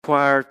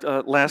Choir,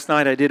 last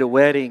night I did a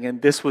wedding, and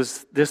this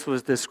was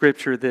the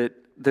scripture that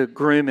the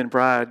groom and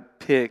bride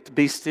picked.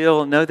 Be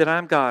still and know that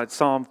I'm God.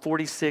 Psalm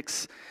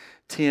 46:10,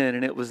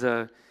 and it was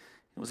a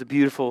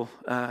beautiful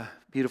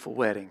beautiful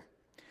wedding.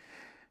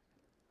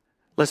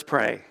 Let's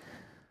pray.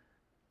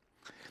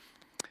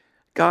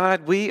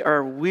 God, we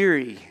are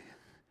weary,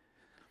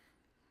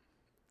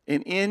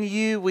 and in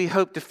you we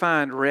hope to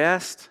find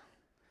rest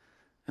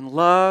and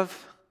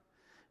love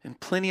and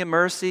plenty of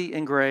mercy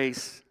and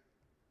grace.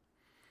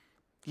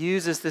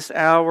 Use us this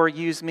hour.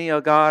 Use me, O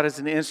God, as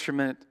an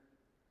instrument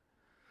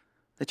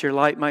that your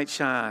light might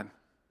shine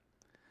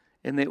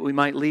and that we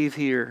might leave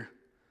here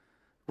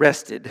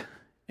rested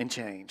and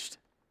changed.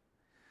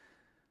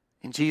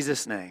 In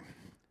Jesus' name,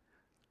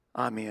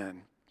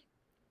 amen.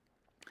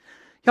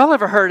 Y'all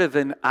ever heard of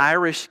an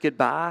Irish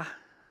goodbye?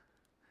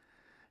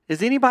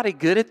 Is anybody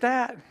good at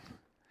that?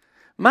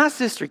 My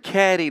sister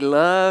Caddy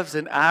loves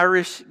an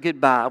Irish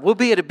goodbye. We'll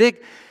be at a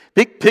big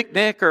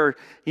picnic or,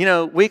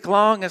 week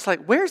long. It's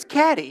like, where's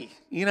Caddy?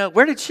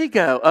 Where did she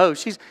go? Oh,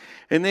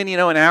 and then,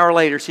 an hour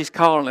later, she's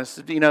calling us,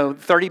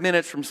 30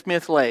 minutes from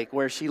Smith Lake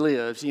where she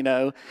lives,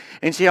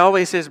 And she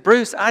always says,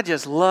 Bruce, I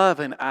just love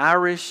an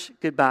Irish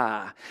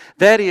goodbye.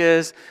 That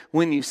is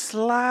when you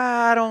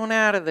slide on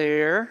out of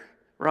there,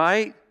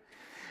 right?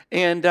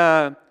 And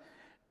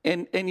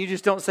you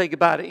just don't say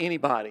goodbye to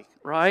anybody,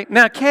 right?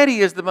 Now, Caddy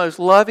is the most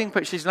loving,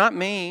 but she's not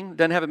mean,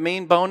 doesn't have a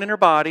mean bone in her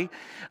body.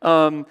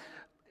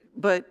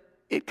 But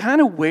it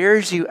kind of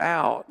wears you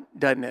out,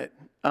 doesn't it?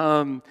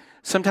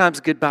 Sometimes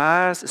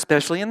goodbyes,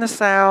 especially in the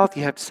South,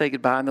 you have to say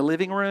goodbye in the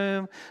living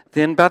room,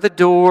 then by the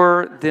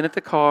door, then at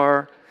the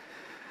car.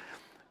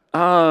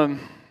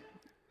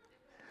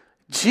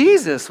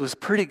 Jesus was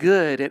pretty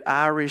good at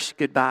Irish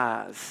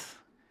goodbyes.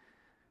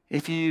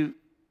 If you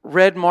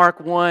read Mark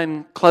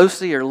 1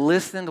 closely or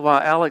listened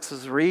while Alex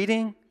was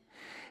reading,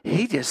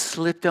 he just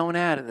slipped on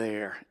out of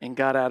there and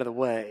got out of the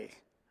way.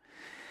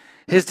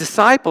 His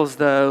disciples,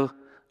 though,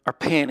 are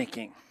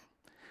panicking.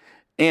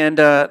 And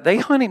they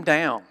hunt him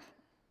down.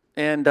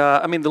 And,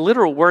 the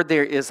literal word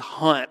there is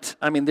hunt.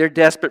 They're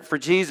desperate for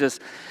Jesus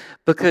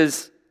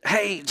because,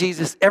 hey,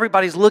 Jesus,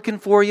 everybody's looking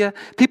for you.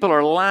 People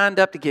are lined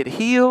up to get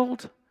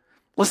healed.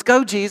 Let's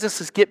go, Jesus.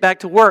 Let's get back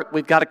to work.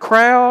 We've got a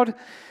crowd.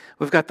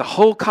 We've got the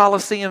whole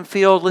Colosseum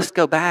filled. Let's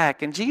go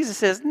back. And Jesus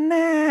says,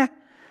 nah,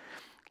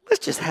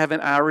 let's just have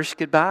an Irish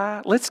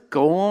goodbye. Let's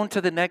go on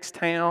to the next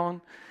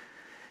town.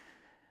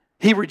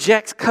 He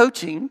rejects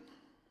coaching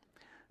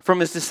from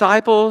his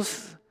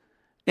disciples,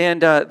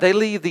 and they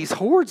leave these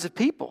hordes of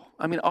people.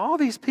 All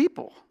these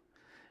people.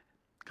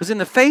 Because in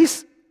the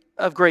face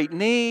of great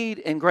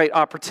need and great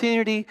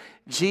opportunity,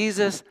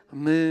 Jesus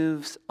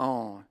moves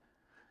on.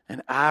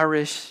 An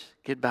Irish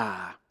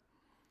goodbye.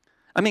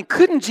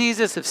 Couldn't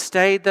Jesus have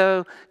stayed,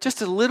 though,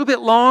 just a little bit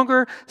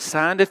longer,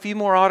 signed a few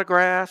more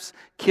autographs,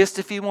 kissed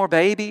a few more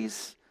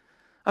babies?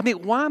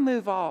 Why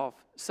move off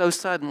so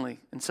suddenly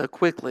and so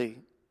quickly?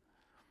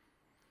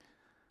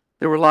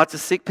 There were lots of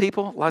sick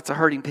people, lots of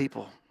hurting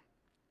people.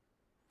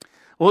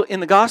 Well, in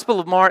the Gospel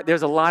of Mark,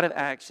 there's a lot of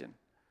action.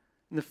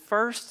 In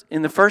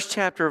the first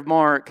chapter of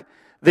Mark,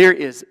 there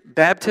is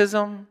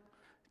baptism,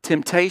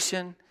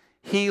 temptation,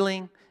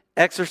 healing,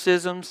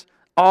 exorcisms,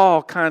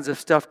 all kinds of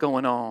stuff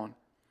going on.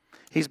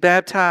 He's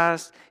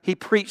baptized, he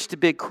preached to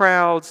big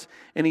crowds,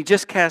 and he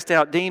just cast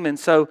out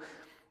demons. So,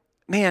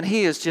 man,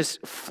 he is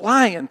just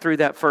flying through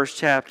that first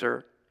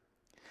chapter.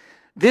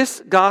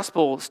 This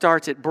gospel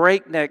starts at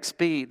breakneck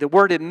speed. The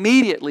word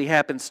immediately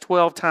happens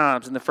 12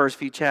 times in the first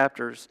few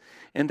chapters.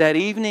 And that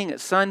evening at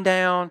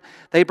sundown,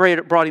 they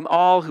brought him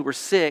all who were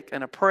sick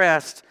and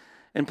oppressed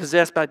and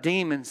possessed by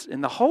demons.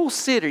 And the whole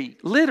city,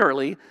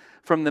 literally,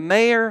 from the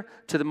mayor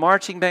to the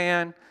marching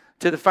band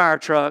to the fire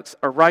trucks,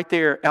 are right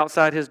there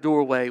outside his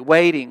doorway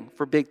waiting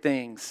for big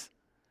things.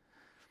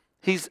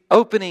 He's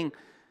opening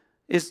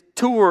his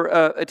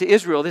tour to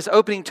Israel. This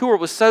opening tour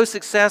was so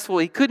successful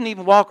he couldn't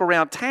even walk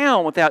around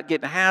town without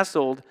getting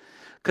hassled.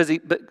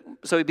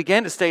 So he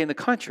began to stay in the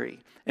country,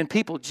 and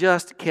people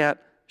just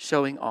kept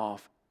showing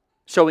up.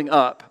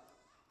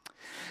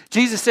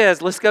 Jesus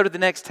says, let's go to the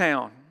next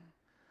town.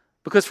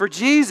 Because for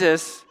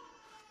Jesus,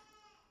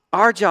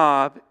 our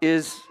job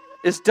is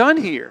done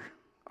here.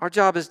 Our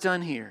job is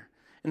done here.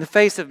 In the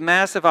face of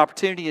massive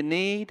opportunity and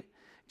need,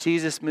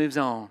 Jesus moves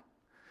on.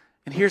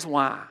 And here's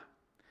why.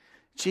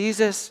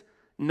 Jesus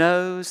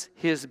knows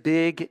his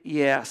big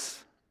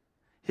yes.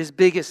 His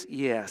biggest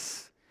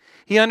yes.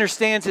 He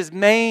understands his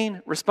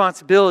main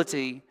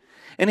responsibility,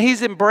 and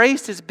he's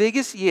embraced his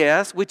biggest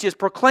yes, which is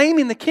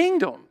proclaiming the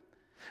kingdom,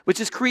 which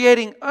is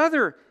creating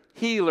other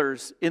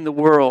healers in the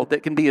world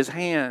that can be his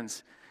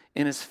hands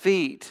and his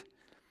feet.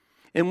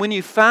 And when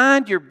you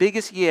find your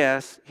biggest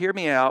yes, hear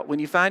me out, when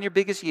you find your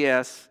biggest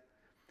yes,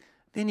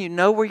 then you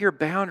know where your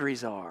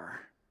boundaries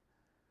are.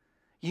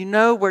 You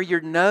know where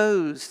your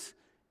no's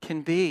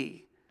can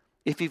be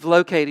if you've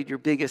located your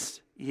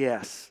biggest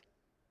yes.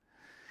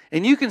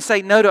 And you can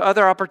say no to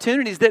other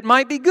opportunities that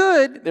might be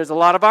good. There's a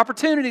lot of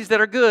opportunities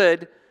that are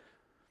good,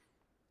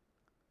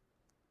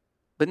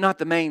 but not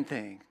the main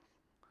thing.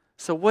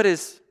 So what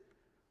is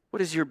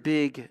What is your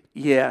big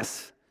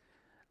yes?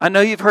 I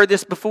know you've heard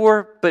this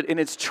before, and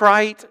it's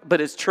trite,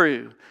 but it's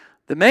true.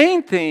 The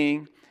main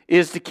thing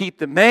is to keep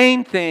the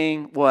main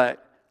thing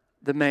what?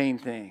 The main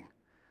thing.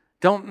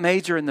 Don't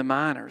major in the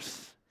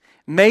minors.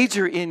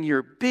 Major in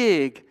your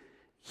big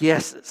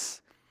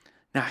yeses.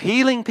 Now,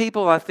 healing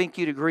people, I think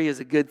you'd agree,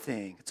 is a good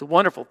thing. It's a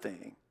wonderful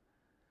thing.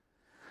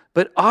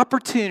 But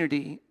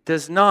opportunity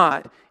does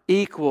not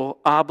equal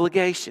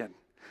obligation.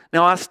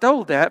 Now, I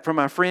stole that from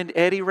my friend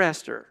Eddie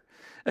Rester.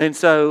 And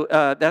so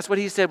that's what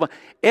he said. Well,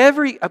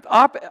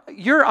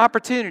 your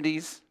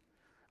opportunities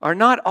are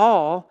not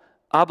all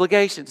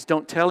obligations.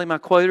 Don't tell him I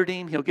quoted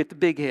him. He'll get the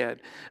big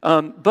head.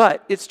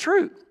 But it's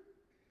true.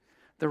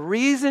 The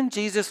reason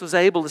Jesus was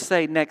able to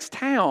say next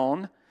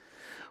town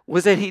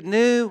was that he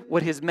knew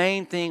what his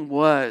main thing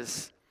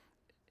was.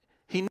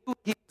 He knew what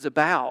he was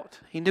about.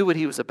 He knew what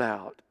he was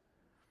about.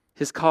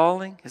 His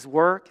calling, his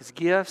work, his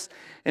gifts,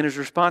 and his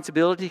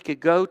responsibility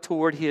could go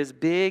toward his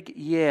big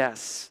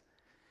yes.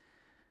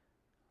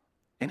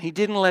 And he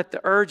didn't let the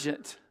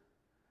urgent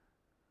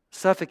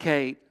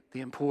suffocate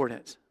the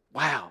important.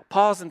 Wow.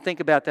 Pause and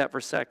think about that for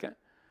a second.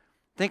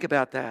 Think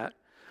about that.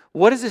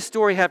 What does this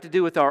story have to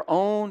do with our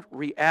own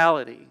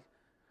reality?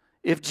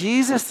 If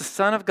Jesus, the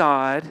Son of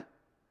God,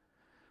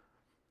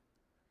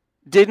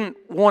 didn't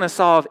want to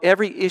solve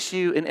every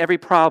issue and every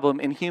problem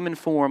in human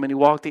form and he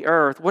walked the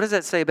earth, what does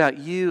that say about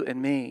you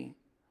and me?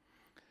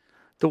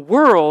 The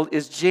world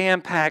is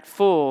jam-packed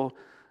full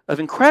of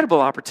incredible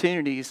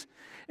opportunities.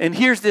 And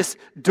here's this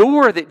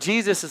door that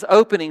Jesus is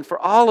opening for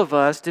all of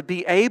us to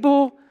be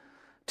able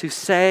to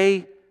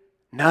say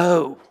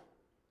no.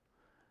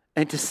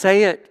 And to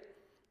say it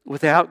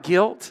without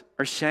guilt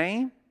or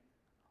shame.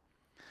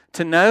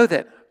 To know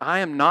that I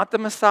am not the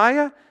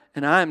Messiah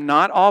and I am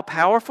not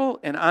all-powerful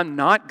and I'm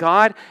not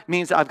God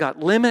means I've got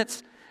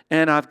limits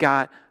and I've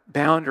got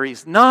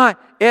boundaries. Not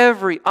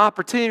every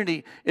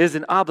opportunity is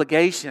an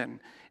obligation.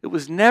 It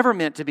was never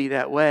meant to be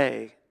that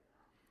way.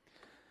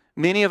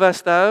 Many of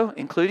us, though,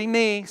 including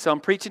me, so I'm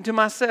preaching to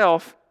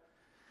myself,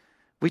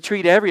 we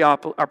treat every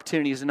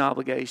opportunity as an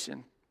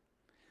obligation.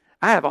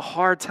 I have a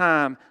hard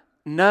time.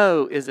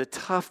 No is a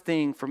tough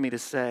thing for me to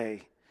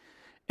say.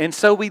 And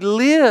so we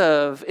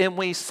live and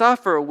we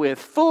suffer with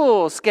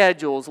full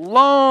schedules,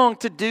 long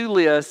to-do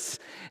lists,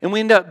 and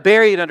we end up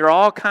buried under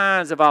all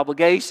kinds of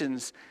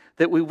obligations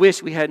that we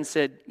wish we hadn't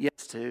said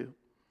yes to.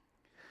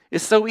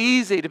 It's so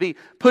easy to be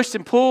pushed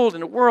and pulled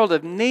in a world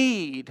of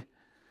need.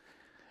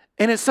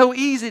 And it's so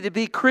easy to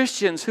be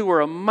Christians who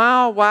are a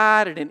mile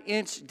wide and an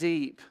inch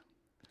deep.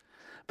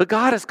 But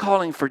God is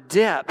calling for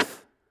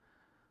depth,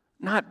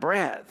 not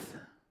breadth.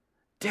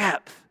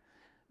 Depth.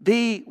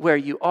 Be where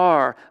you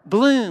are.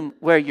 Bloom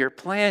where you're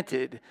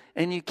planted.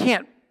 And you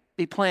can't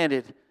be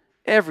planted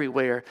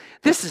everywhere.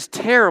 This is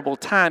terrible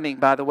timing,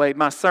 by the way.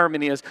 My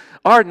sermon is,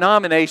 our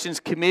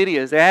nominations committee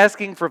is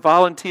asking for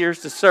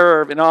volunteers to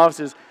serve in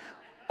offices.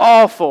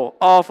 Awful,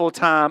 awful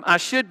time. I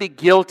should be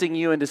guilting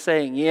you into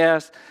saying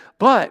yes,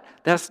 but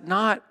that's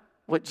not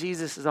what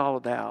Jesus is all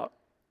about.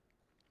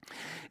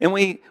 And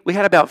we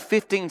had about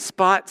 15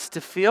 spots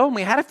to fill, and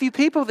we had a few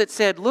people that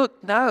said,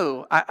 look,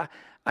 no,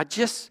 I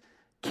just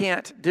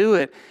can't do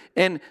it.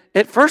 And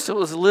at first it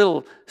was a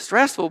little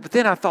stressful, but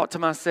then I thought to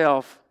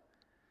myself,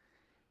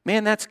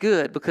 man, that's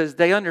good because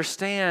they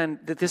understand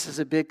that this is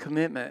a big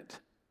commitment.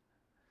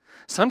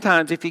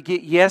 Sometimes if you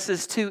get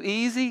yeses too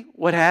easy,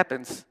 what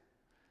happens?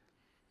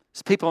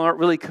 People aren't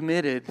really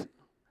committed.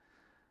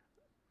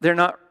 They're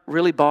not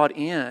really bought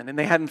in, and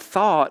they hadn't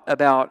thought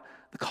about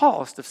the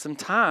cost of some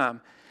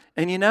time.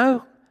 And you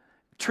know,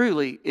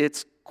 truly,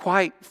 it's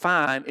quite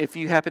fine if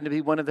you happen to be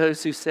one of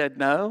those who said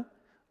no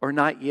or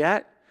not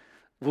yet.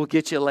 We'll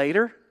get you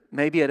later,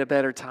 maybe at a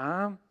better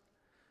time.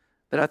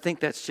 But I think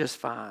that's just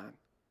fine.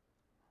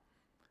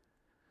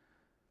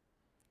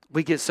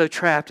 We get so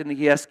trapped in the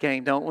yes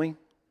game, don't we?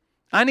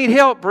 I need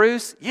help,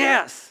 Bruce.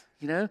 Yes.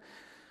 You know,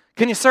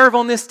 can you serve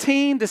on this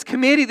team, this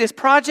committee, this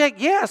project?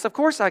 Yes, of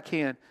course I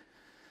can.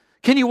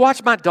 Can you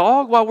watch my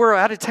dog while we're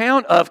out of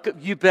town?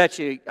 You bet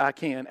you I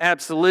can.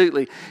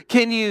 Absolutely.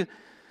 Can you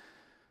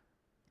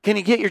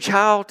get your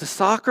child to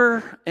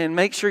soccer and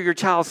make sure your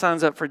child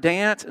signs up for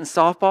dance and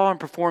softball and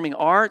performing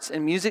arts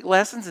and music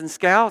lessons and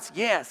scouts?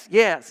 Yes,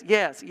 yes,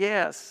 yes,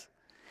 yes.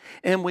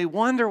 And we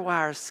wonder why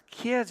our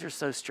kids are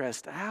so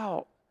stressed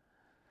out.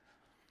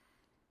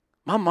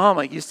 My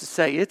mama used to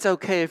say, it's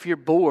okay if you're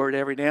bored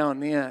every now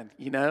and then,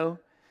 you know.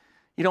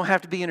 You don't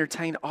have to be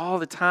entertained all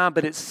the time,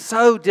 but it's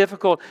so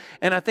difficult.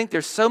 And I think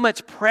there's so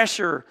much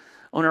pressure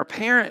on our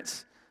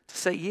parents to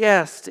say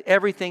yes to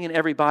everything and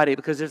everybody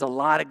because there's a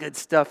lot of good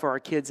stuff for our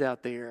kids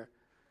out there.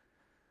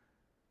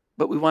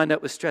 But we wind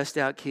up with stressed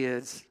out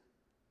kids.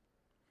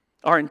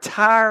 Our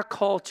entire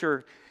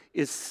culture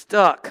is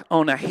stuck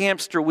on a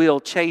hamster wheel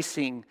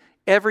chasing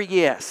every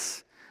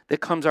yes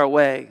that comes our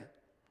way.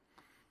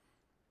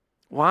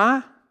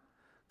 Why?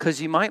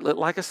 Because you might look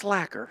like a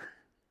slacker.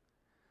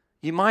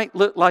 You might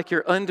look like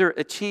you're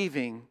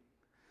underachieving.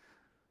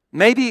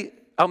 Maybe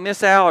I'll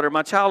miss out, or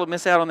my child will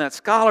miss out on that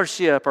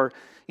scholarship, or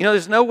You know,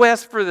 there's no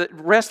rest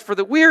for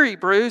the weary,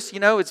 Bruce.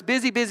 You know, it's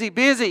busy, busy,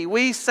 busy.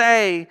 We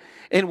say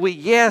and we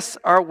yes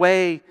our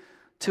way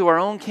to our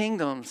own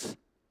kingdoms.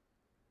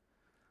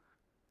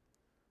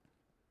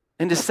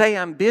 And to say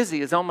I'm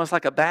busy is almost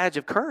like a badge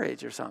of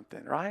courage or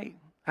something, right?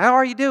 How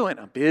are you doing?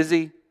 I'm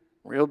busy,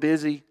 real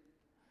busy.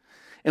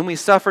 And we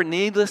suffer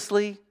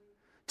needlessly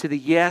to the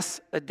yes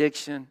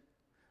addiction.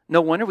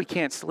 No wonder we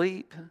can't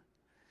sleep.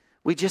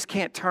 We just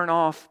can't turn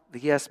off the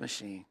yes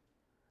machine.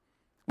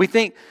 We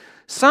think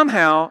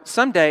somehow,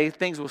 someday,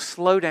 things will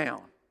slow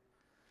down.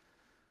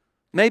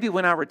 Maybe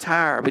when I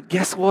retire, but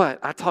guess what?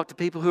 I talk to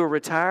people who are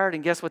retired,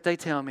 and guess what they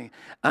tell me?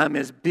 I'm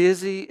as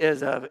busy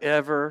as I've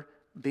ever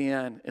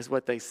been, is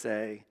what they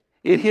say.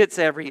 It hits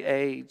every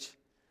age.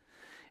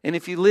 And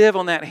if you live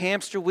on that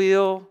hamster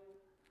wheel,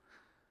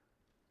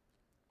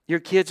 your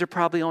kids are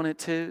probably on it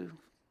too.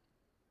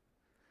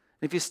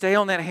 If you stay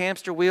on that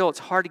hamster wheel, it's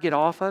hard to get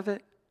off of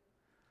it.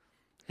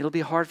 It'll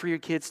be hard for your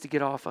kids to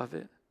get off of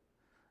it,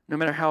 no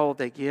matter how old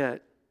they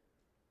get.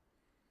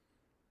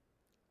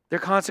 There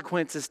are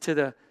consequences to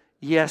the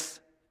yes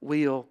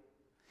wheel.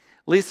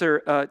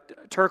 Lisa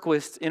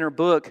Turquist, in her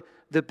book,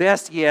 The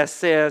Best Yes,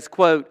 says,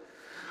 quote,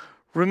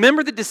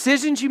 remember the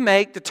decisions you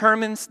make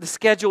determines the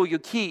schedule you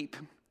keep.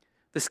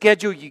 The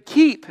schedule you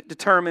keep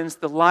determines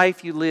the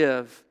life you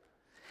live.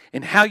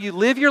 And how you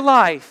live your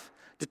life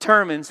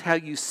determines how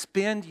you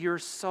spend your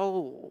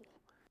soul.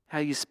 How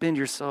you spend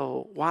your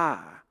soul.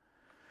 Why?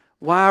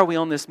 Why are we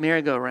on this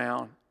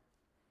merry-go-round?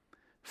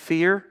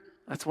 Fear,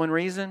 that's one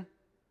reason.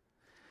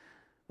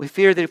 We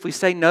fear that if we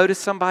say no to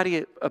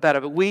somebody about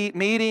a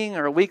meeting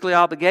or a weekly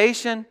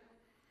obligation,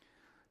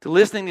 to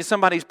listening to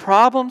somebody's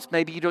problems,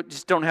 maybe you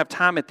just don't have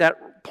time at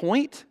that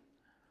point,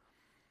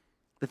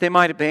 that they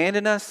might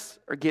abandon us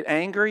or get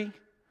angry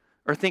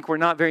or think we're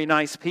not very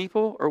nice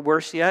people, or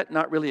worse yet,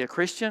 not really a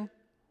Christian.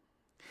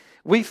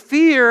 We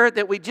fear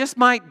that we just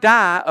might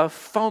die of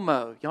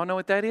FOMO. Y'all know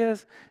what that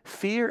is?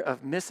 Fear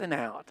of missing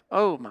out.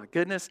 Oh my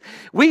goodness.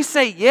 We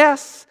say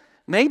yes,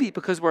 maybe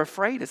because we're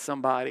afraid of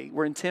somebody.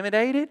 We're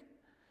intimidated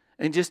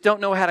and just don't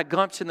know how to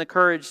gumption the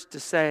courage to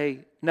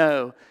say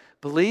no.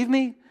 Believe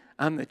me,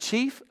 I'm the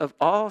chief of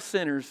all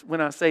sinners when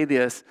I say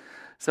this.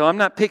 So I'm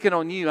not picking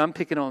on you, I'm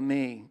picking on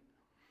me.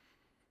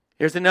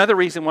 Here's another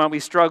reason why we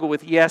struggle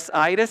with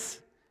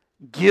yes-itis.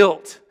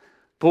 Guilt.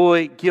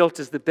 Boy, guilt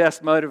is the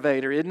best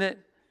motivator, isn't it?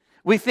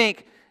 We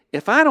think,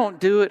 if I don't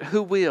do it,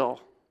 who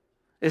will?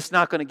 It's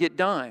not going to get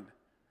done.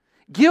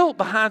 Guilt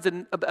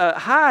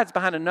hides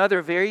behind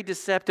another very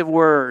deceptive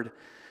word.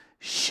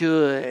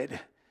 Should.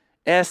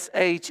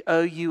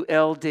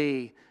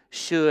 S-H-O-U-L-D.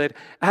 Should.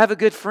 I have a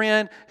good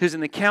friend who's in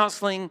the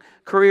counseling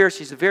career.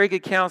 She's a very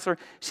good counselor.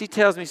 She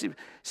tells me, she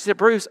said,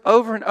 Bruce,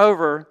 over and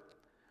over,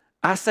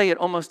 I say it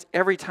almost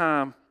every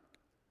time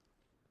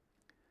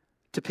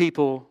to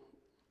people,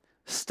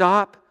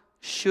 stop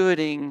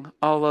shoulding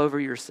all over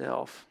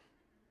yourself.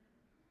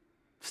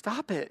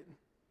 Stop it.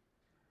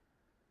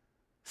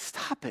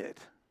 Stop it.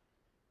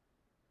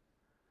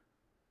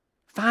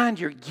 Find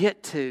your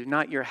get to,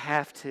 not your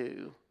have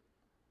to.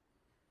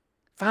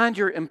 Find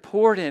your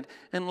important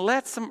and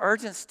let some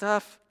urgent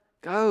stuff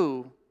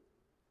go.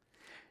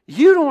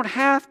 You don't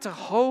have to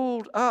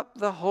hold up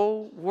the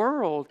whole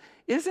world.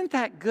 Isn't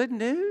that good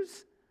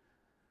news?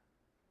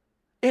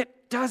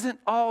 It doesn't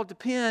all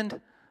depend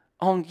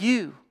on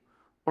you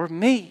or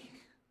me.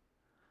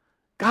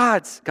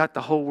 God's got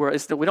the whole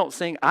world. We don't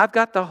sing, I've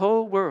got the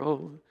whole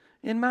world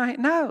in my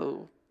hand.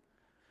 No.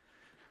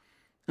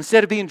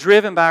 Instead of being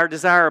driven by our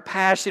desire or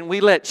passion,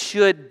 we let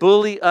should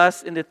bully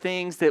us into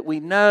things that we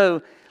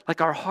know, like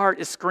our heart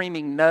is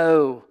screaming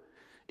no,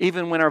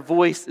 even when our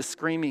voice is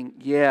screaming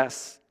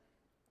yes.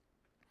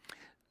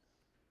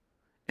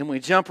 And we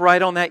jump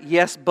right on that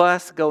yes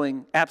bus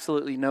going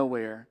absolutely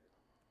nowhere.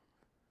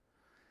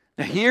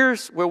 Now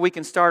here's where we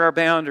can start our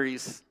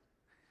boundaries.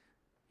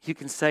 You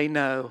can say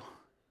no.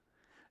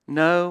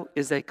 No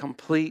is a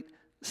complete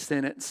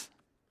sentence.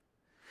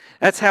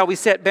 That's how we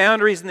set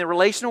boundaries in the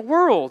relational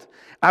world.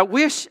 I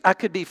wish I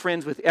could be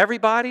friends with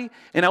everybody,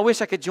 and I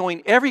wish I could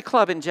join every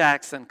club in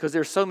Jackson, because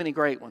there's so many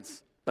great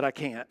ones, but I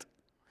can't.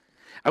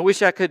 I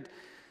wish I could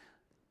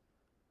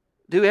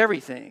do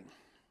everything.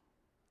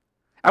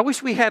 I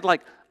wish we had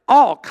like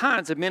all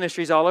kinds of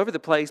ministries all over the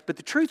place, but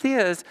the truth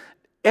is,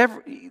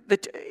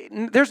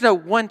 there's no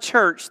one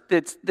church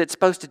that's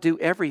supposed to do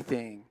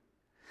everything.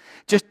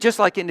 Just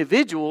like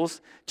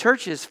individuals,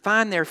 churches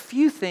find their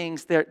few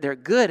things they're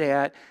good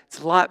at. It's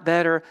a lot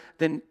better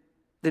than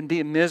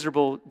being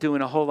miserable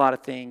doing a whole lot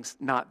of things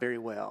not very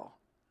well.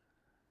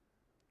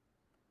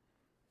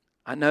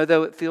 I know,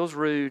 though, it feels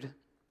rude. It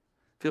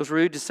feels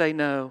rude to say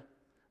no,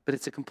 but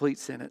it's a complete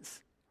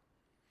sentence.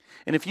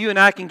 And if you and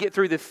I can get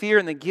through the fear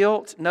and the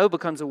guilt, no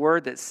becomes a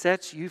word that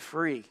sets you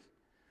free.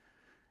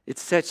 It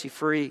sets you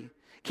free.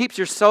 Keeps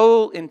your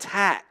soul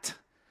intact.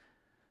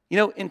 You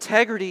know,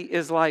 integrity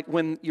is like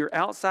when your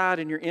outside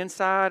and your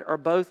inside are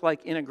both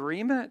like in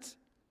agreement.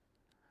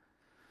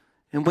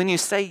 And when you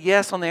say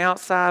yes on the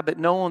outside, but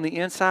no on the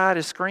inside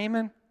is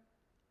screaming,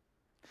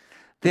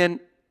 then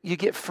you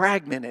get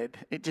fragmented.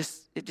 It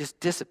just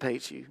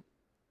dissipates you.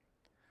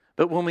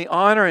 But when we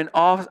honor an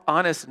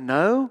honest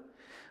no,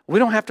 we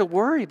don't have to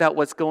worry about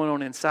what's going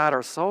on inside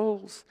our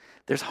souls.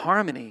 There's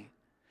harmony.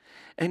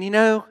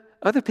 And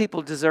other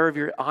people deserve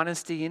your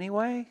honesty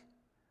anyway.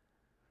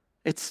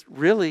 It's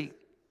really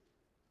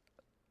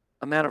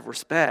a matter of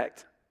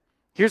respect.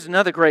 Here's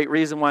another great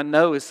reason why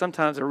no is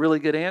sometimes a really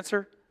good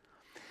answer.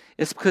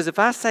 It's because if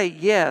I say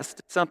yes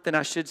to something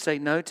I should say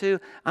no to,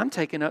 I'm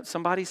taking up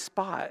somebody's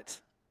spot.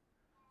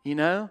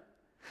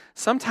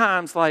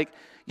 Sometimes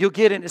you'll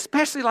get in,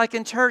 especially like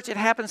in church, it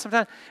happens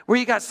sometimes where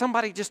you got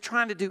somebody just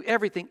trying to do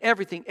everything,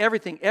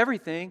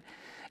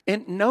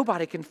 and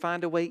nobody can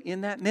find a way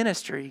in that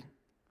ministry.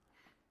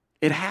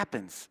 It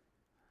happens.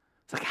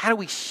 It's like, how do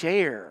we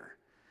share?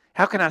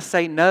 How can I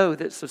say no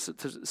that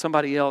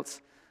somebody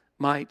else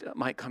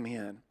might come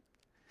in?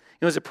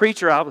 As a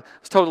preacher, I was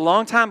told a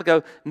long time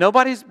ago,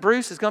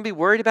 Bruce is going to be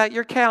worried about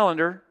your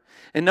calendar,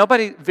 and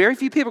very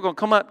few people are going to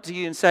come up to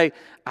you and say,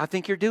 I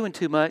think you're doing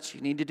too much,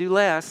 you need to do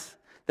less.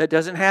 That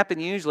doesn't happen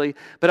usually,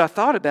 but I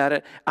thought about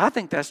it. I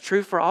think that's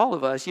true for all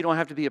of us. You don't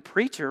have to be a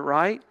preacher,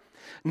 right?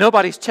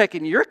 Nobody's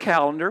checking your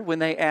calendar when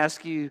they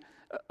ask you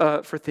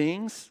for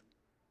things.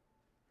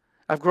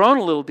 I've grown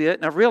a little bit,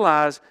 and I've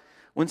realized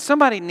when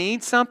somebody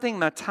needs something,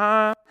 my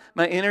time,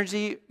 my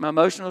energy, my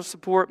emotional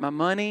support, my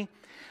money,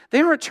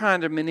 they aren't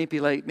trying to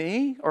manipulate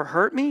me or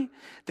hurt me.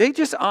 They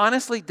just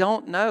honestly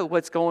don't know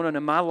what's going on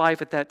in my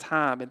life at that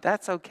time, and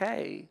that's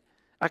okay.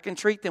 I can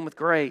treat them with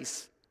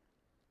grace.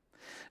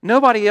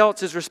 Nobody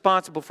else is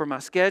responsible for my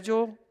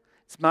schedule.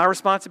 It's my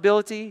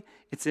responsibility.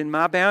 It's in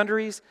my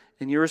boundaries,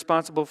 and you're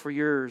responsible for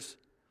yours.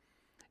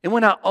 And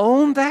when I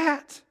own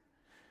that,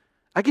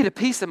 I get a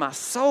piece of my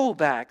soul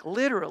back,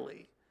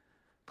 literally.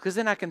 Because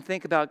then I can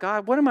think about,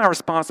 God, what am I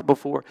responsible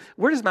for?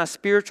 Where does my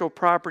spiritual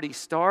property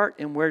start,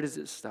 and where does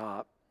it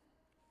stop?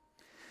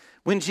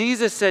 When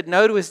Jesus said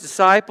no to his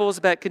disciples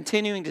about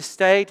continuing to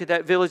stay to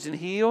that village and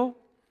heal,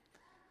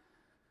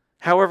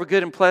 however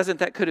good and pleasant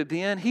that could have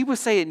been, he was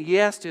saying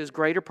yes to his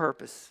greater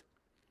purpose.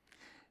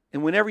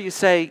 And whenever you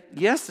say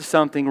yes to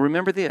something,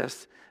 remember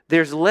this,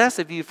 there's less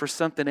of you for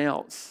something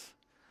else.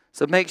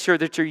 So make sure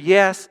that your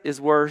yes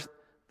is worth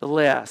the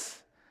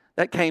less.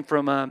 That came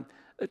from a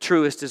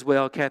Truist as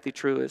well, Kathy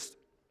Truist.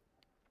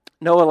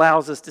 No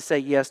allows us to say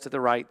yes to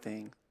the right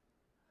thing.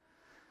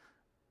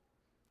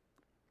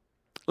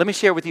 Let me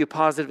share with you a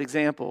positive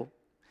example.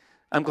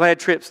 I'm glad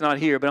Tripp's not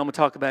here, but I'm going to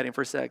talk about him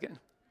for a second.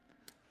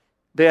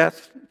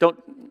 Beth,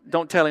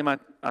 don't tell him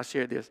I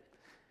shared this.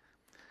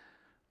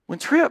 When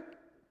Tripp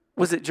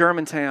was at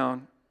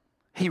Germantown,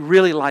 he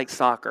really liked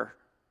soccer.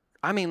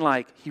 I mean,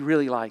 he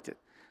really liked it.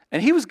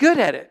 And he was good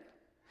at it.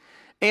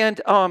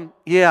 And,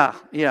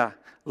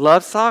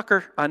 love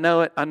soccer. I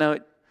know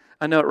it,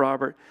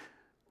 Robert.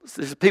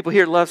 There's people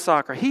here that love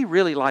soccer. He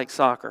really liked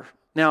soccer.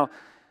 Now,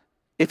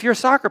 if you're a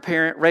soccer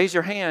parent, raise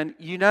your hand.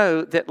 You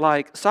know that,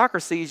 soccer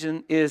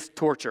season is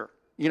torture.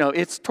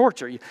 It's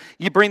torture.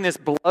 You bring this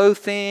blow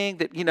thing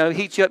that,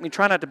 heats you up, and you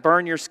try not to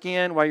burn your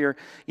skin while you're,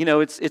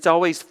 it's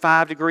always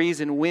 5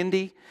 degrees and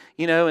windy,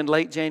 in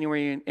late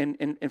January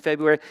and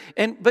February.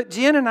 But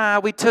Jen and I,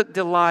 we took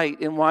delight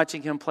in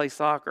watching him play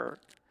soccer.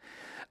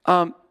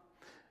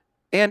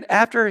 And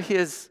after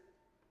his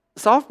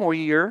sophomore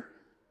year,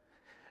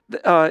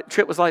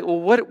 Tripp was like, well,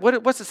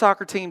 what's the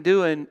soccer team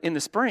doing in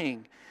the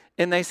spring?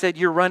 And they said,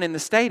 you're running the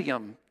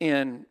stadium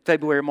in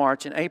February,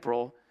 March, and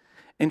April.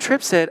 And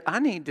Tripp said, I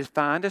need to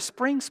find a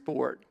spring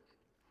sport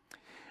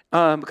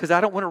because I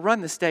don't want to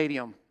run the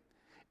stadium.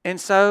 And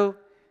so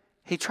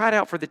he tried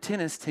out for the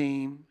tennis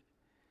team,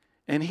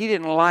 and he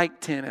didn't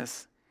like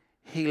tennis.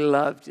 He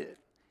loved it.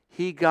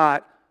 He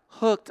got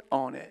hooked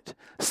on it,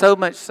 so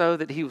much so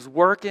that he was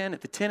working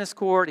at the tennis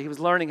court. He was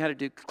learning how to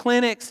do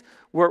clinics,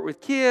 work with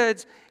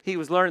kids. He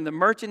was learning the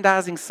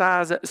merchandising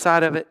side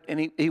of it, and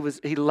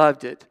he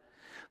loved it.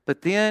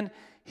 But then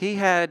he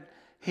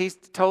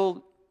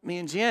told me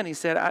and Jen, he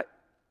said,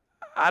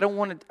 I don't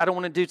want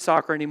to do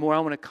soccer anymore. I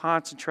want to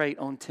concentrate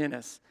on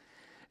tennis.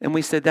 And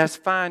we said, that's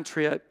fine,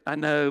 Tripp. I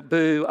know,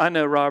 boo. I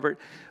know, Robert.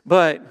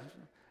 But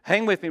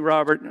hang with me,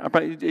 Robert.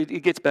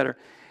 It gets better.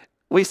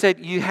 We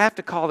said, you have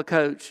to call the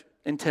coach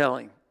and tell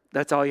him.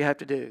 That's all you have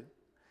to do.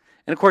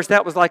 And, of course,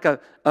 that was like a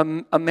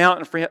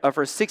mountain for a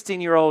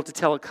 16-year-old to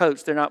tell a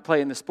coach they're not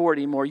playing the sport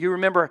anymore. You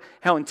remember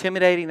how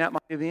intimidating that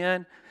might have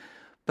been?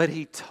 But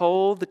he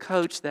told the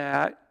coach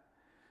that,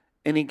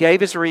 and he gave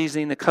his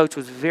reasoning. The coach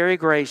was very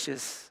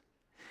gracious.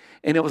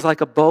 And it was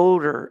like a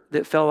boulder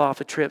that fell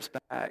off of Tripp's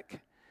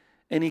back.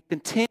 And he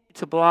continued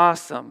to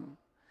blossom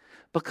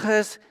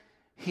because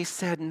he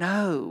said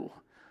no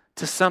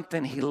to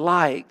something he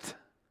liked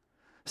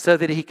so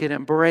that he could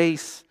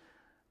embrace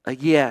a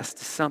yes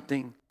to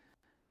something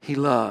he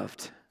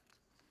loved.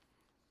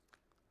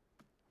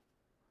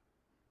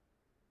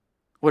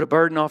 What a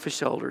burden off his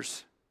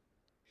shoulders.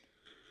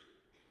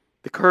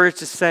 The courage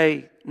to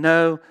say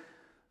no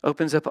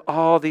opens up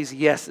all these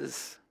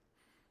yeses.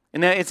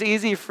 And now it's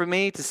easy for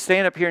me to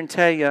stand up here and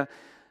tell you,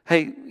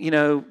 hey,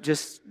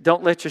 just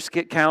don't let your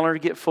calendar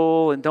get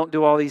full and don't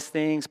do all these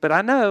things. But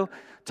I know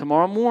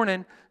tomorrow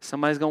morning,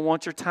 somebody's going to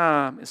want your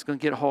time. It's going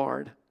to get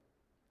hard.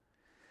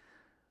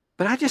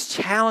 But I just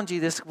challenge you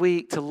this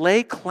week to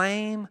lay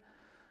claim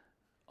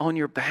on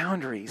your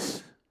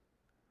boundaries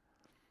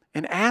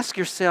and ask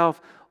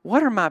yourself,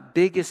 what are my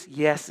biggest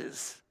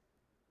yeses?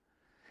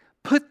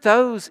 Put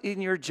those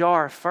in your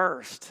jar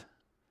first.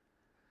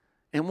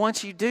 And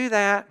once you do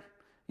that,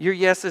 your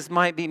yeses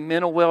might be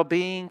mental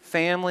well-being,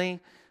 family,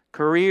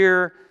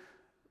 career.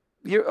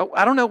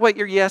 I don't know what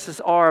your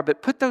yeses are,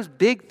 but put those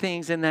big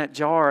things in that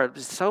jar.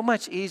 It's so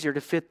much easier to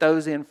fit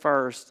those in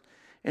first.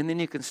 And then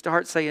you can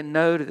start saying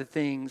no to the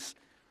things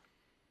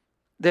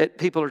that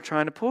people are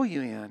trying to pull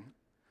you in.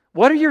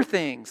 What are your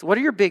things? What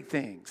are your big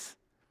things?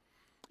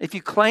 If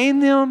you claim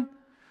them,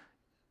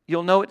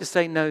 you'll know what to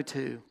say no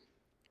to.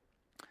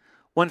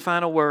 One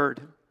final word.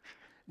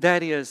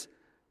 That is,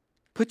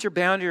 put your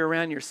boundary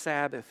around your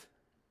Sabbath.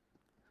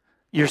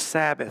 Your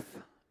Sabbath.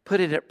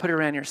 Put it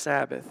around your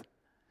Sabbath.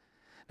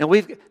 Now,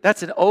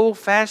 that's an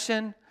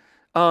old-fashioned,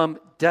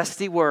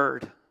 dusty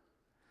word.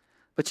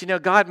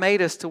 But, God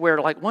made us to where,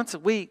 like, once a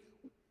week,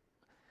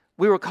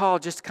 we were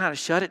called just to kind of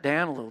shut it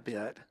down a little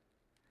bit.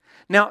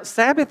 Now,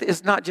 Sabbath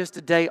is not just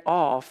a day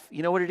off.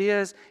 You know what it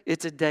is?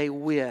 It's a day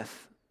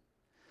with.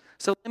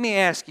 So let me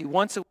ask you,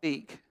 once a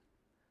week,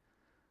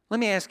 let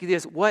me ask you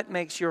this. What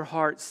makes your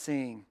heart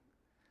sing?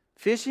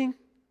 Fishing?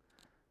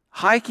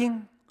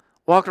 Hiking?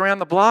 Walking around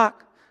the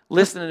block?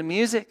 Listening to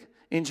music?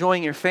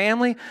 Enjoying your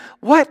family?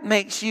 What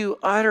makes you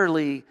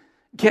utterly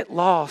get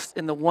lost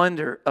in the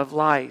wonder of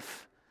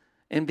life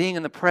and being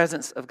in the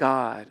presence of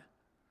God?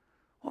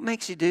 What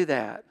makes you do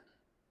that?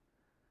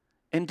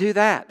 And do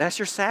that. That's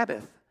your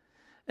Sabbath.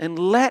 And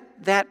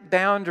let that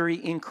boundary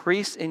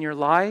increase in your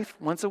life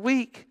once a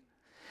week.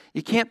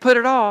 You can't put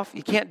it off.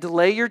 You can't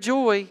delay your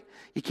joy.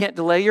 You can't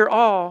delay your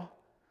awe.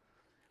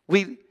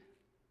 We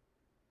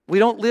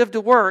don't live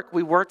to work.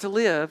 We work to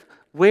live.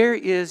 Where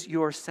is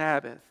your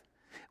Sabbath?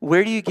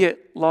 Where do you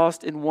get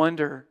lost in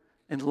wonder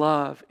and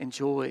love and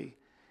joy?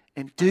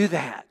 And do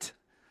that.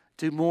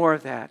 Do more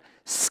of that.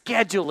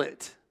 Schedule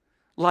it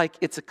like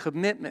it's a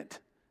commitment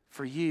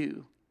for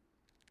you.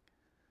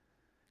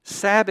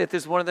 Sabbath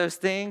is one of those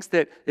things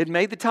that it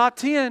made the top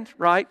 10,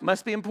 right?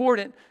 Must be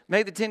important.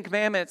 Made the 10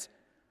 commandments.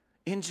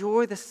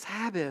 Enjoy the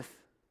Sabbath.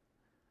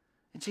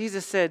 And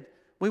Jesus said,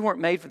 we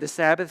weren't made for the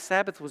Sabbath.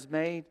 Sabbath was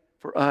made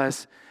for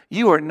us.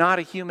 You are not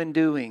a human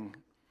doing.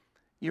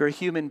 You're a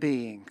human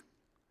being.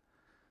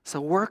 So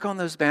work on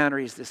those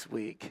boundaries this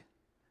week.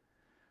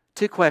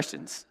 2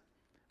 questions.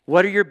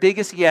 What are your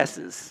biggest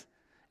yeses?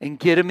 And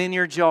get them in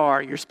your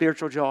jar, your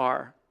spiritual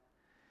jar.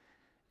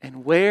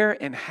 And where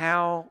and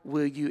how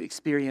will you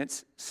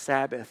experience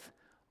Sabbath?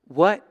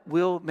 What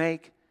will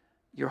make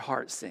your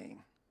heart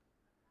sing?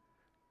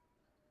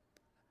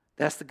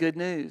 That's the good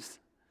news.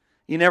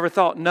 You never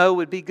thought no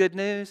would be good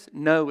news?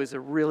 No is a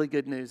really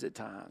good news at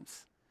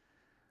times.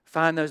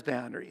 Find those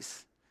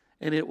boundaries,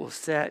 and it will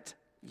set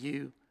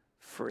you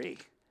free.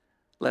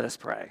 Let us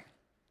pray.